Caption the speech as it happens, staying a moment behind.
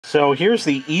So here's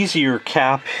the Easier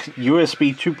Cap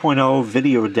USB 2.0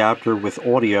 video adapter with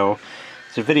audio.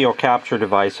 It's a video capture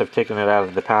device. I've taken it out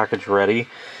of the package already.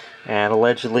 And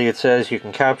allegedly it says you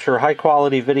can capture high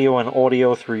quality video and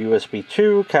audio through USB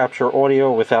 2, capture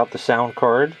audio without the sound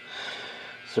card,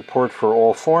 support for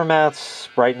all formats,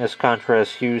 brightness,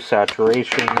 contrast, hue,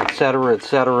 saturation, etc.,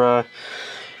 etc.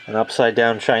 An upside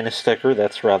down China sticker,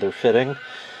 that's rather fitting.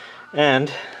 And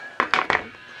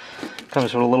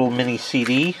comes with a little mini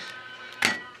CD,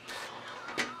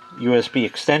 USB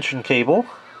extension cable,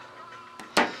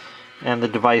 and the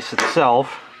device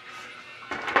itself.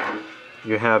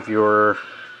 You have your,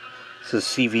 this is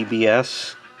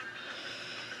CVBS,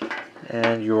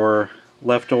 and your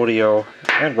left audio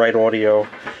and right audio,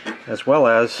 as well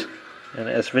as an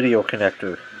S-video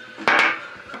connector.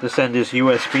 This end is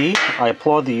USB. I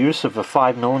applaud the use of a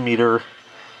 5mm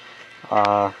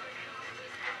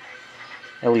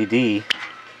LED,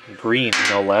 green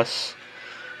no less.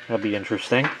 That'd be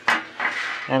interesting.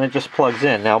 And it just plugs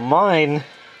in. Now mine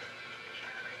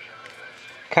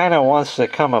kind of wants to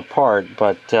come apart,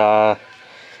 but I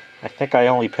think I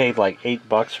only paid like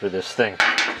 $8 for this thing,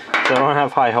 so I don't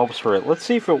have high hopes for it. Let's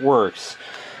see if it works.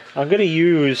 I'm going to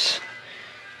use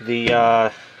the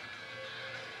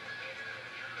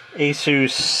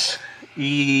Asus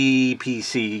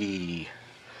EPC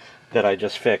that I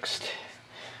just fixed.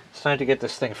 It's time to get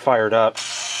this thing fired up,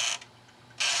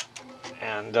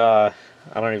 and I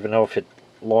don't even know if it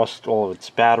lost all of its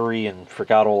battery and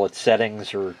forgot all its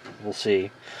settings, or we'll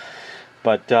see.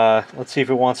 But let's see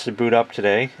if it wants to boot up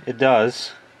today. It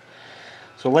does.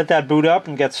 So let that boot up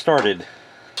and get started.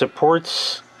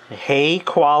 Supports high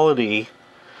quality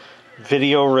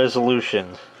video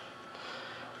resolution,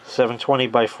 720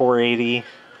 by 480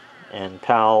 and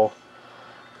PAL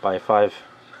by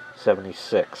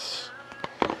 576.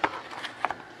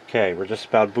 Okay, we're just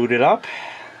about booted up,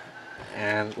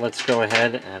 and let's go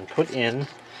ahead and put in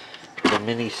the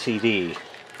mini CD.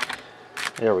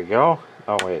 There we go.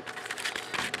 Oh wait,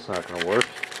 it's not going to work.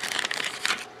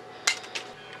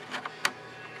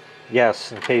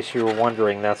 Yes, in case you were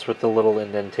wondering, that's what the little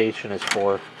indentation is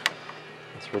for.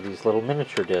 It's for these little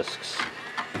miniature discs.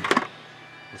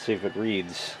 Let's see if it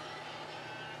reads.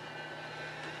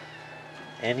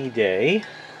 Any day.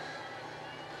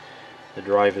 The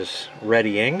drive is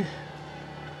readying.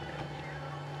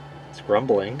 It's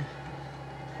grumbling.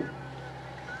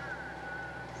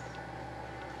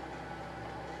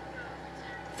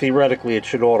 Theoretically it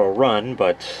should auto run,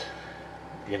 but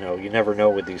you know, you never know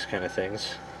with these kind of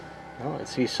things. Well, it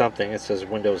sees something. It says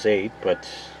Windows 8, but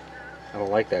I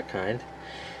don't like that kind.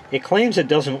 It claims it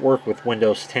doesn't work with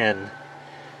Windows 10.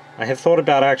 I have thought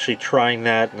about actually trying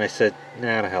that, and I said,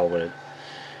 nah, to hell with it.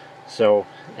 So,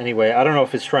 anyway, I don't know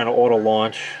if it's trying to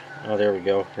auto-launch. Oh, there we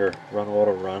go. Here, run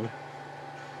auto-run.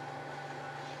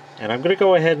 And I'm going to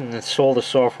go ahead and install the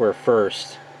software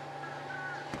first.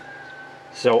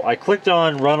 So, I clicked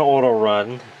on Run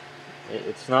Auto-Run.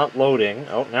 It's not loading.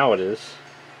 Oh, now it is.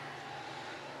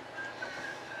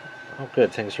 Oh,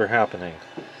 good. Things are happening.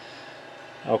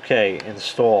 Okay,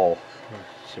 install.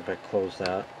 Let's see if I close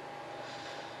that.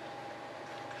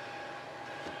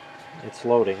 It's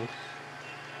loading.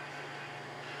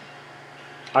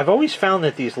 I've always found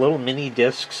that these little mini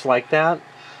discs like that,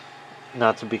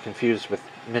 not to be confused with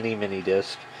mini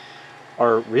disc,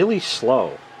 are really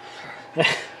slow.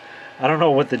 I don't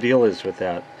know what the deal is with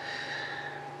that.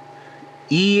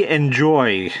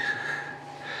 Enjoy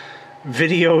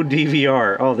video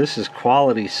DVR. Oh, this is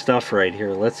quality stuff right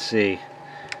here. Let's see.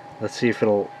 Let's see if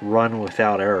it'll run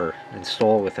without error,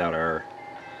 install without error.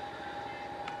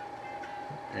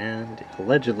 And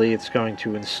allegedly it's going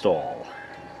to install.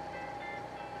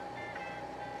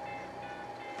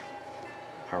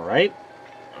 Alright,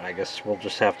 I guess we'll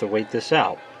just have to wait this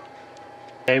out.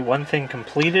 Okay, one thing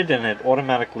completed, and it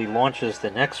automatically launches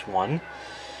the next one.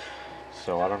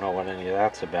 So I don't know what any of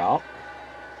that's about.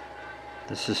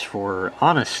 This is for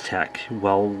Honest Tech.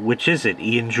 Well, which is it?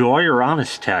 Enjoy or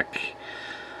Honest Tech?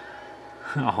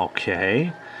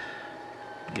 Okay.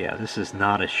 Yeah, this is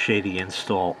not a shady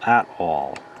install at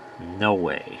all. No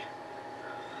way.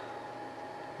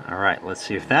 Alright, let's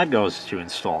see if that goes to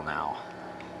install now.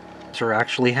 These are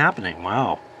actually happening.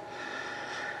 Wow.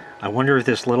 I wonder if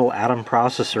this little Atom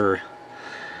processor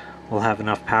will have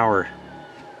enough power.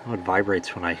 Oh, it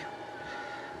vibrates when I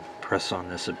press on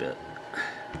this a bit.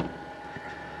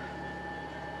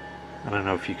 I don't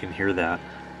know if you can hear that.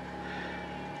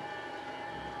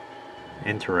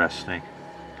 Interesting.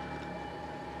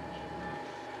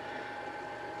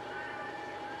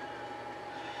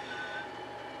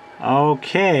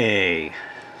 Okay.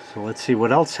 So let's see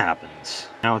what else happens.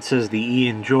 Now it says the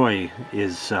eEnjoy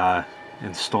is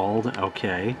installed.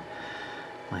 Okay.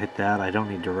 I'll hit that. I don't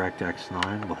need DirectX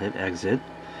 9. We'll hit exit.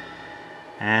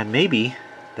 And maybe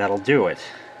that'll do it.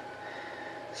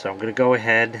 So I'm going to go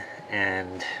ahead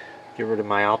and get rid of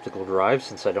my optical drive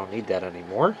since I don't need that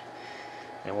anymore.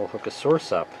 And we'll hook a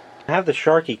source up. I have the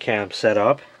Sharky cam set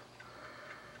up.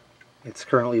 It's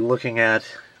currently looking at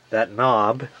that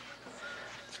knob.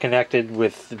 It's connected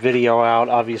with video out.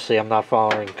 Obviously I'm not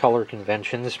following color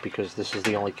conventions because this is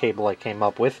the only cable I came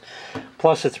up with.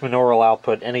 Plus it's binaural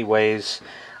output anyways.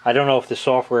 I don't know if the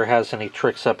software has any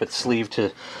tricks up its sleeve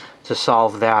to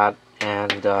solve that.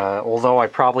 And although I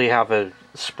probably have a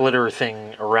splitter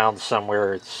thing around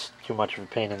somewhere, it's too much of a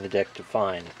pain in the dick to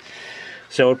find.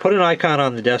 So it put an icon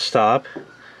on the desktop.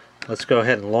 Let's go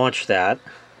ahead and launch that.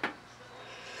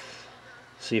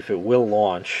 See if it will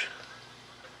launch.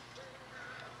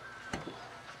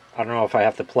 I don't know if I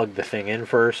have to plug the thing in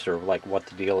first or like what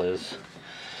the deal is.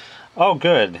 Oh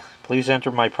good, please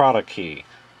enter my product key.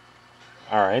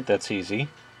 Alright, that's easy.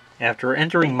 After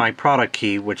entering my product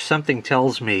key, which something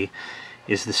tells me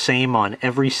is the same on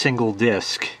every single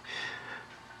disc.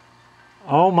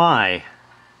 Oh my.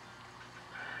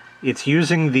 It's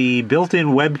using the built-in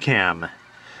webcam,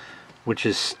 which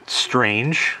is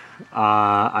strange.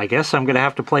 I guess I'm going to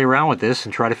have to play around with this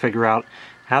and try to figure out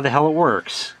how the hell it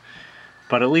works.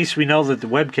 But at least we know that the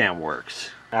webcam works.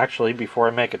 Actually, before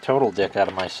I make a total dick out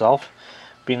of myself,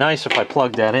 it'd be nice if I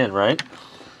plugged that in, right?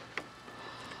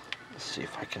 Let's see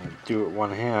if I can do it with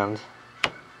one hand.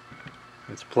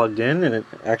 It's plugged in and it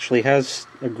actually has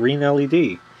a green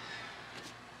LED.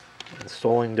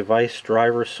 Installing device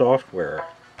driver software.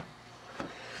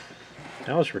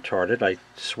 That was retarded. I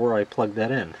swore I plugged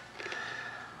that in.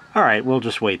 Alright, we'll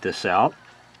just wait this out.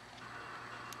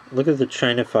 Look at the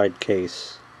China-fied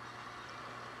case.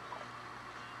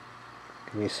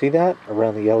 Can you see that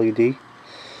around the LED?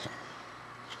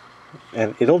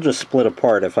 And it'll just split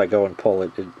apart if I go and pull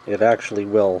it. It actually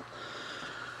will.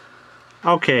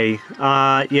 Okay,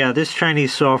 yeah, this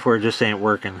Chinese software just ain't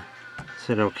working.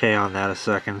 Said okay on that a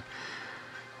second.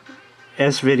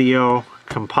 S-Video,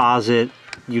 composite,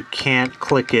 you can't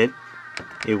click it.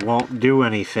 It won't do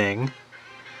anything.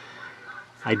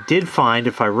 I did find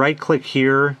if I right-click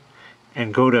here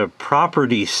and go to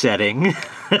property setting,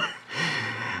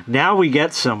 now we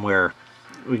get somewhere.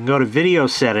 We can go to video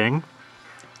setting.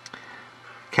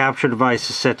 Capture device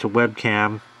is set to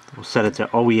webcam. We'll set it to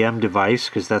OEM device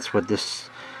because that's what this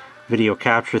video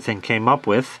capture thing came up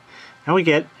with. And we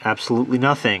get absolutely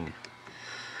nothing.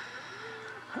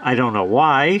 I don't know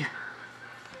why.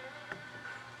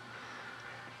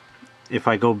 If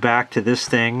I go back to this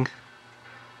thing,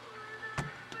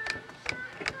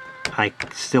 I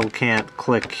still can't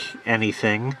click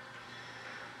anything.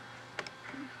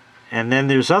 And then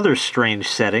there's other strange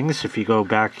settings if you go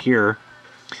back here.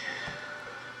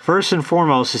 First and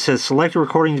foremost, it says select a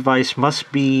recording device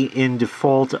must be in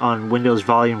default on Windows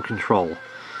volume control.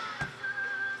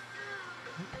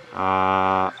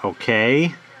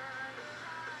 Okay.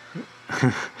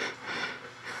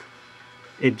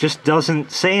 It just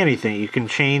doesn't say anything. You can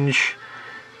change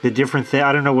the different thing.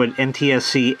 I don't know what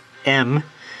NTSC M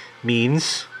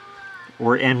means.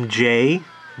 Or MJ,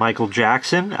 Michael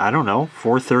Jackson. I don't know.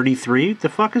 433. The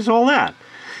fuck is all that?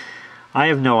 I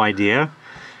have no idea.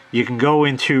 You can go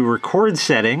into record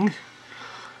setting,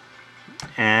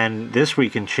 and this we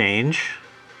can change.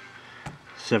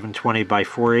 720 by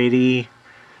 480,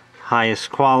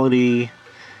 highest quality,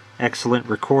 excellent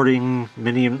recording,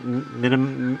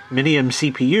 Minium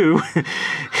CPU,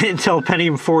 Intel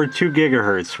Pentium 4 2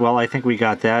 gigahertz. Well, I think we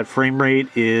got that. Frame rate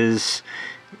is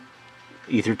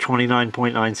either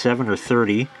 29.97 or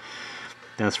 30.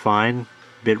 That's fine.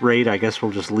 Bit rate, I guess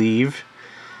we'll just leave.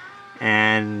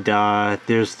 And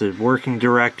there's the working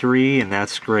directory, and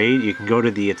that's great. You can go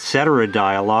to the etc.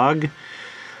 dialog.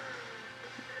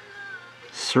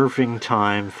 Surfing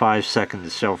time 5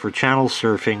 seconds. So for channel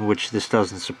surfing, which this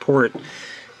doesn't support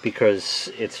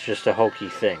because it's just a hokey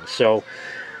thing. So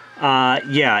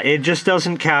yeah, it just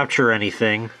doesn't capture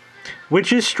anything,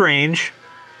 which is strange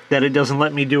that it doesn't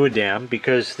let me do a damn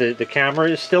because the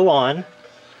camera is still on.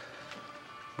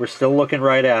 We're still looking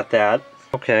right at that.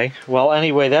 Okay, well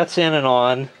anyway, that's in and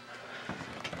on.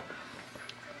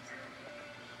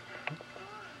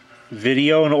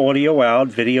 Video and audio out.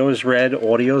 Video is red,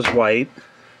 audio is white.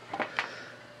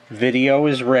 Video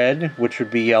is red, which would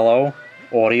be yellow.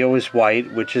 Audio is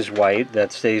white, which is white.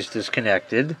 That stays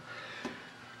disconnected.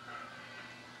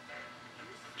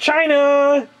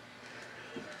 China!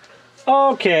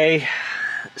 Okay,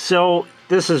 so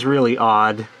this is really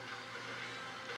odd.